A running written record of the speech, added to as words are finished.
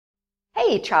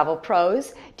Hey, travel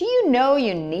pros! Do you know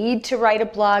you need to write a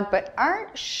blog but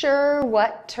aren't sure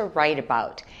what to write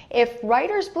about? If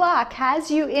writer's block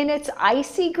has you in its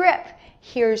icy grip,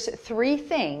 here's 3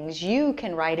 things you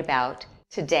can write about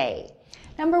today.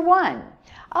 Number 1,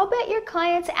 I'll bet your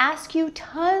clients ask you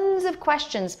tons of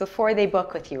questions before they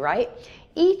book with you, right?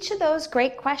 Each of those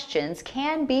great questions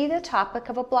can be the topic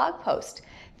of a blog post.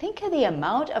 Think of the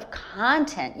amount of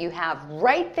content you have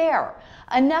right there,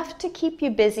 enough to keep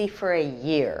you busy for a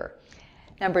year.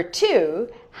 Number 2,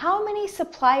 how many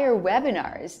supplier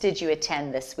webinars did you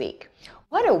attend this week?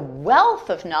 What a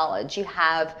wealth of knowledge you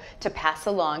have to pass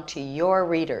along to your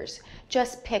readers.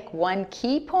 Just pick one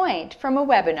key point from a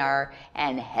webinar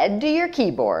and head to your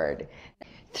keyboard.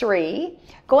 3,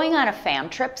 going on a fam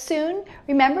trip soon?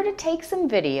 Remember to take some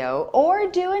video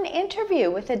or do an interview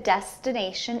with a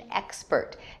destination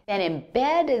expert. Then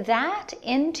embed that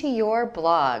into your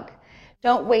blog.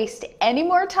 Don't waste any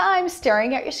more time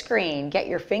staring at your screen. Get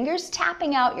your fingers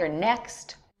tapping out your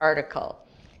next article.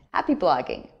 Happy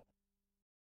blogging!